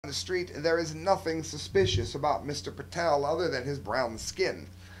the street, there is nothing suspicious about Mr. Patel other than his brown skin.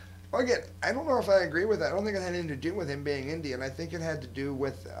 Well, again, I don't know if I agree with that. I don't think it had anything to do with him being Indian. I think it had to do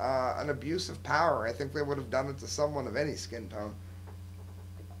with an abuse of power. I think they would have done it to someone of any skin tone.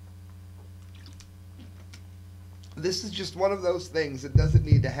 This is just one of those things that doesn't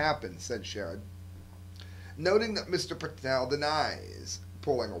need to happen, said Sherrod, noting that Mr. Patel denies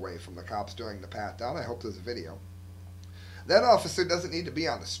pulling away from the cops during the pat-down. I hope there's a video. That officer doesn't need to be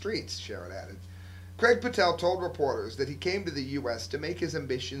on the streets, Sherrod added. Craig Patel told reporters that he came to the U.S. to make his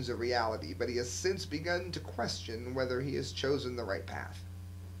ambitions a reality, but he has since begun to question whether he has chosen the right path.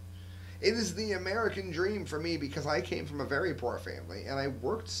 It is the American dream for me because I came from a very poor family and I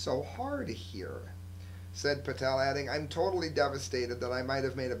worked so hard here, said Patel, adding, I'm totally devastated that I might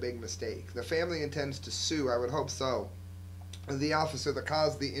have made a big mistake. The family intends to sue. I would hope so. The officer that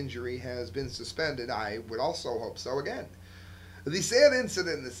caused the injury has been suspended. I would also hope so again. The sad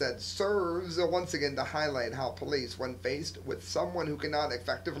incident, it said, serves once again to highlight how police, when faced with someone who cannot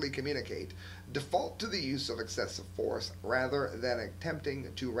effectively communicate, default to the use of excessive force rather than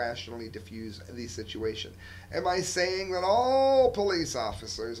attempting to rationally diffuse the situation. Am I saying that all police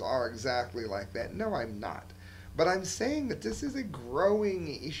officers are exactly like that? No, I'm not. But I'm saying that this is a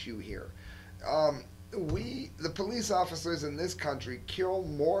growing issue here. The police officers in this country, kill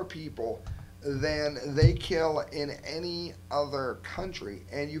more people than they kill in any other country.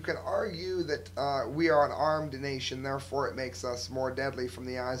 And you can argue that we are an armed nation, therefore it makes us more deadly from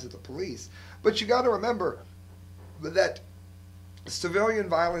the eyes of the police. But you got to remember that civilian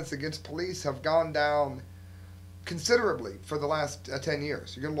violence against police have gone down considerably for the last 10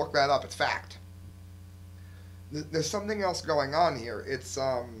 years. You can look that up. It's fact. There's something else going on here. It's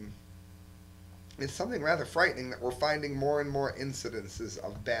something rather frightening that we're finding more and more incidences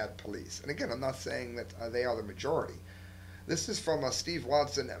of bad police. And again, I'm not saying that they are the majority. This is from Steve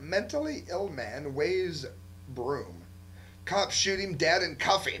Watson. Mentally ill man waves broom. Cops shoot him dead and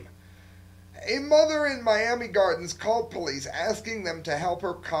cuff him. A mother in Miami Gardens called police asking them to help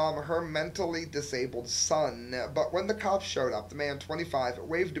her calm her mentally disabled son. But when the cops showed up, the man, 25,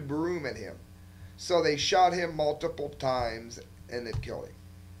 waved a broom at him. So they shot him multiple times and it killed him.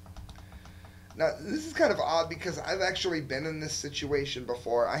 Now, this is kind of odd because I've actually been in this situation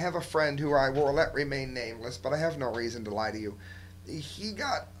before. I have a friend who I will let remain nameless, but I have no reason to lie to you. He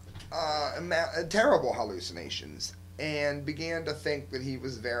got terrible hallucinations and began to think that he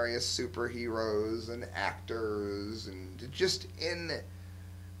was various superheroes and actors and just in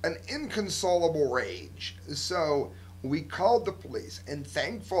an inconsolable rage. So we called the police, and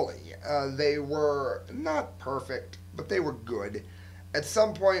thankfully they were not perfect, but they were good. At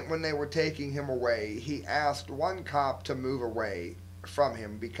some point when they were taking him away, he asked one cop to move away from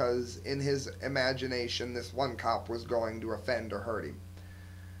him because in his imagination this one cop was going to offend or hurt him.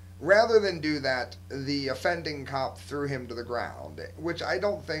 Rather than do that, the offending cop threw him to the ground, which I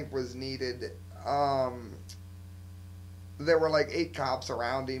don't think was needed. There were like 8 cops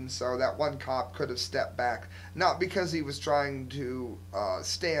around him, so that one cop could have stepped back, not because he was trying to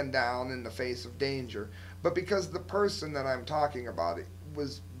stand down in the face of danger, but because the person that I'm talking about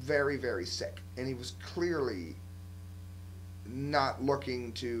was very, very sick, and he was clearly not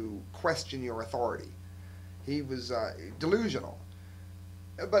looking to question your authority. He was delusional.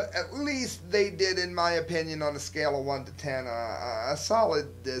 But at least they did, in my opinion, on a scale of 1 to 10, a solid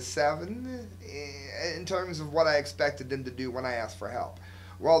 7 in terms of what I expected them to do when I asked for help.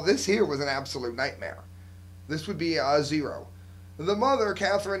 Well, this here was an absolute nightmare. This would be a 0. The mother,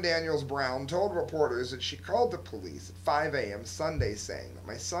 Catherine Daniels Brown, told reporters that she called the police at 5 a.m. Sunday saying that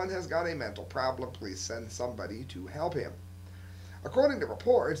my son has got a mental problem. Please send somebody to help him. According to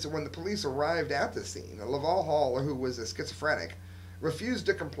reports, when the police arrived at the scene, Laval Hall, who was a schizophrenic, refused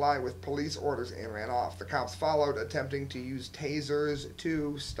to comply with police orders and ran off. The cops followed, attempting to use tasers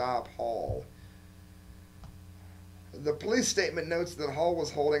to stop Hall. The police statement notes that Hall was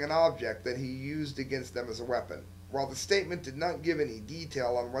holding an object that he used against them as a weapon. While the statement did not give any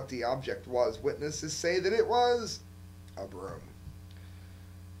detail on what the object was, witnesses say that it was a broom.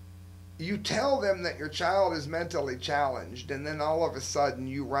 You tell them that your child is mentally challenged, and then all of a sudden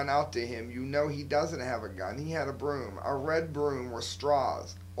you run out to him. You know he doesn't have a gun. He had a broom, a red broom with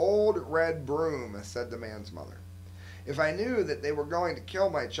straws. Old red broom, said the man's mother. If I knew that they were going to kill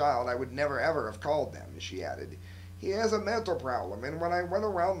my child, I would never ever have called them, she added. He has a mental problem, and when I went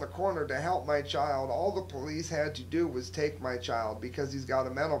around the corner to help my child, all the police had to do was take my child because he's got a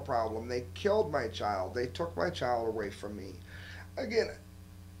mental problem. They killed my child. They took my child away from me. Again,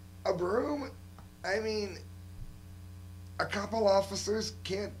 a broom? I mean, A couple officers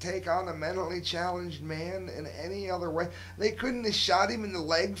can't take on a mentally challenged man in any other way. They couldn't have shot him in the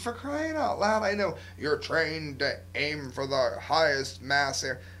leg, for crying out loud. I know you're trained to aim for the highest mass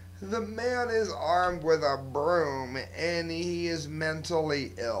air. The man is armed with a broom and he is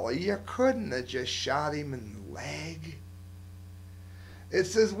mentally ill. You couldn't have just shot him in the leg. It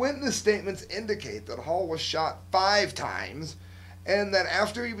says witness statements indicate that Hall was shot 5 times and that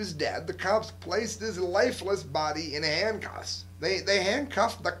after he was dead, the cops placed his lifeless body in handcuffs. They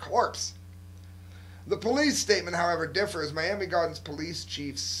handcuffed the corpse. The police statement, however, differs. Miami Gardens Police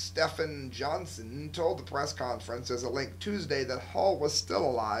Chief Stephen Johnson told the press conference as a link Tuesday that Hall was still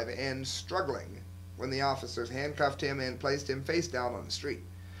alive and struggling when the officers handcuffed him and placed him face down on the street.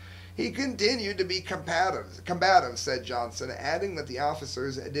 He continued to be combative, said Johnson, adding that the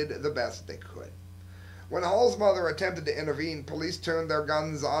officers did the best they could. When Hall's mother attempted to intervene, police turned their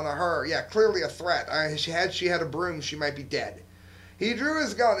guns on her. Yeah, clearly a threat. She had a broom, she might be dead. He drew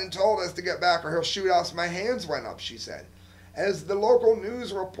his gun and told us to get back or he'll shoot us. My hands went up, she said. As the local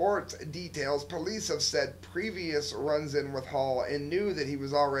news reports details, police have said previous runs-in with Hall and knew that he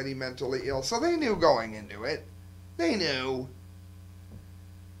was already mentally ill. So they knew going into it. They knew.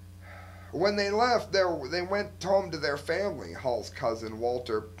 When they left, they went home to their family, Hall's cousin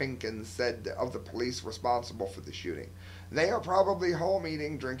Walter Pinkins said of the police responsible for the shooting. They are probably home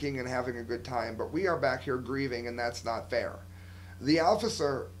eating, drinking, and having a good time, but we are back here grieving, and that's not fair. The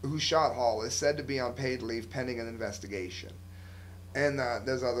officer who shot Hall is said to be on paid leave pending an investigation. And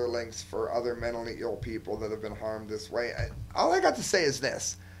there's other links for other mentally ill people that have been harmed this way. All I got to say is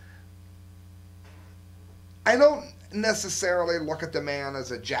this. I don't necessarily look at the man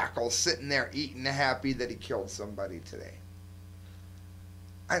as a jackal sitting there eating happy that he killed somebody today.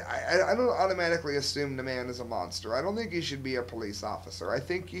 I don't automatically assume the man is a monster. I don't think he should be a police officer. I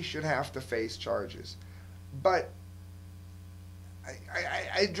think he should have to face charges. But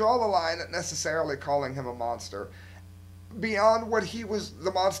I draw the line at necessarily calling him a monster beyond what he was,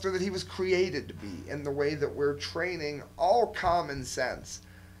 the monster that he was created to be, in the way that we're training all common sense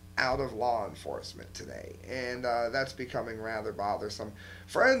out of law enforcement today. And that's becoming rather bothersome.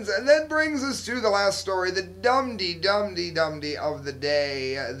 Friends, and that brings us to the last story, the dumdy of the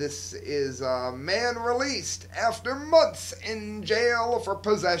day. This is a man released after months in jail for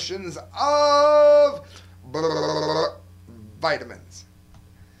possessions of vitamins.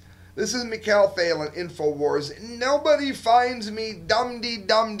 This is Mikhail Thalen, InfoWars. Nobody finds me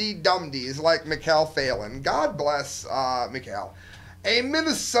dumdies like Mikhail Thalen. God bless Mikhail. A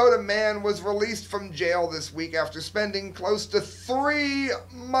Minnesota man was released from jail this week after spending close to 3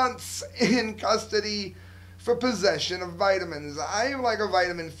 months in custody for possession of vitamins. I am like a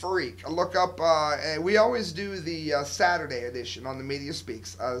vitamin freak. Look up, we always do the Saturday edition on the Media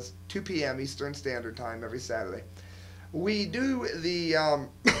Speaks, 2 p.m. Eastern Standard Time every Saturday. We do the,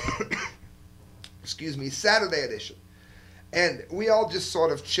 Saturday edition. And we all just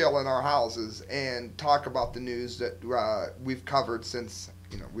sort of chill in our houses and talk about the news that we've covered since,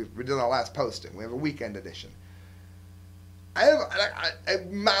 we did our last posting. We have a weekend edition. I have a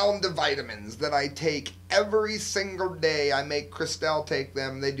mound of vitamins that I take every single day. I make Christelle take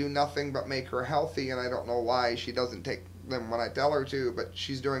them. They do nothing but make her healthy, and I don't know why she doesn't take them when I tell her to, but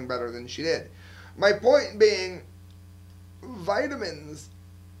she's doing better than she did. My point being, vitamins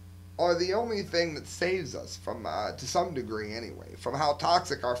are the only thing that saves us from, to some degree anyway, from how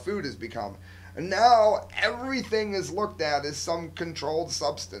toxic our food has become. And now everything is looked at as some controlled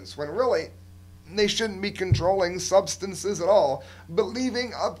substance, when really they shouldn't be controlling substances at all, but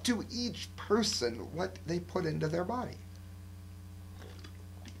leaving up to each person what they put into their body.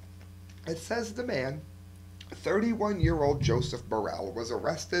 It says the man, 31-year-old Joseph Burrell, was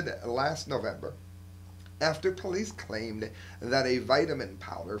arrested last November after police claimed that a vitamin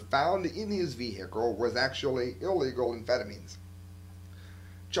powder found in his vehicle was actually illegal amphetamines.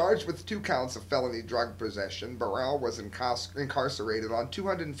 Charged with 2 counts of felony drug possession, Burrell was incarcerated on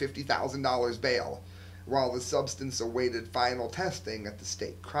 $250,000 bail, while the substance awaited final testing at the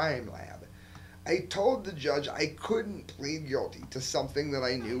state crime lab. I told the judge I couldn't plead guilty to something that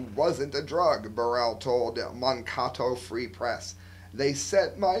I knew wasn't a drug, Burrell told Mankato Free Press. They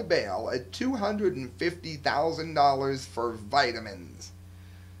set my bail at $250,000 for vitamins.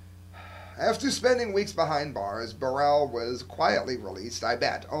 After spending weeks behind bars, Burrell was quietly released, I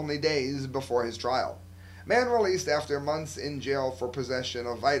bet, only days before his trial. Man released after months in jail for possession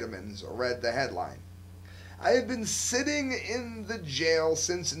of vitamins, read the headline. I had been sitting in the jail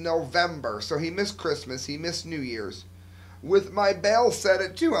since November, so he missed Christmas, he missed New Year's, with my bail set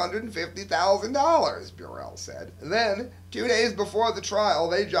at $250,000, Burrell said. Then, 2 days before the trial,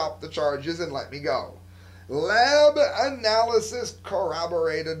 they dropped the charges and let me go. Lab analysis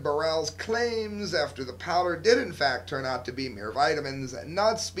corroborated Burrell's claims after the powder did in fact turn out to be mere vitamins,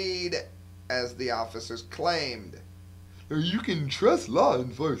 not speed, as the officers claimed. You can trust law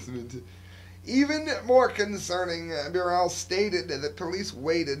enforcement. Even more concerning, Burrell stated that police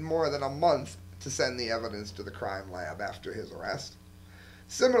waited more than a month to send the evidence to the crime lab after his arrest.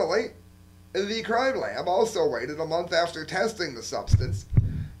 Similarly, the crime lab also waited a month after testing the substance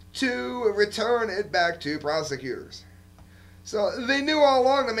to return it back to prosecutors. So they knew all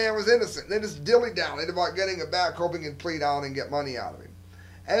along the man was innocent. They just dilly-dallied about getting it back, hoping he'd plead out and get money out of him.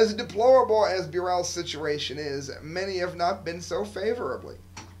 As deplorable as Burrell's situation is, many have not been so favorably.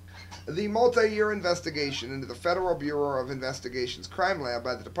 The multi-year investigation into the Federal Bureau of Investigation's crime lab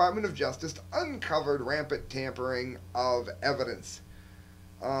by the Department of Justice uncovered rampant tampering of evidence.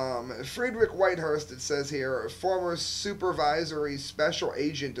 Friedrich Whitehurst, it says here, former supervisory special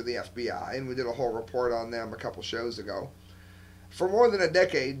agent of the FBI, and we did a whole report on them a couple shows ago, for more than a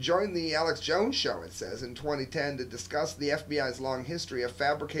decade, joined the Alex Jones Show, it says, in 2010 to discuss the FBI's long history of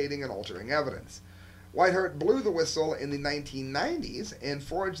fabricating and altering evidence. Whitehurst blew the whistle in the 1990s and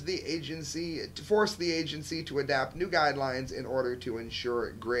forced the agency to adapt new guidelines in order to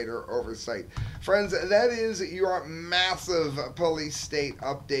ensure greater oversight. Friends, that is your massive police state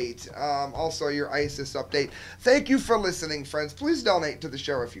update. Also, your ISIS update. Thank you for listening, friends. Please donate to the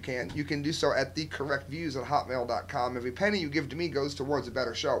show if you can. You can do so at thecorrectviews@hotmail.com. Every penny you give to me goes towards a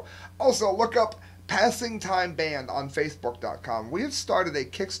better show. Also, look up Passing Time Band on Facebook.com. We have started a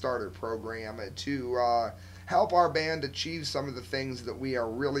Kickstarter program to help our band achieve some of the things that we are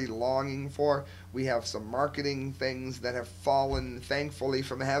really longing for. We have some marketing things that have fallen, thankfully,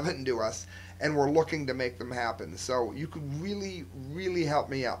 from heaven to us, and we're looking to make them happen. So you could really, really help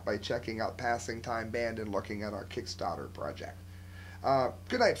me out by checking out Passing Time Band and looking at our Kickstarter project.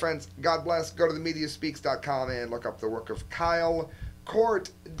 Good night, friends. God bless. Go to themediaspeaks.com and look up the work of Kyle, Court,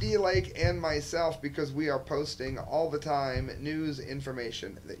 D-Lake, and myself, because we are posting all the time news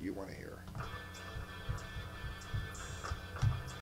information that you want to hear.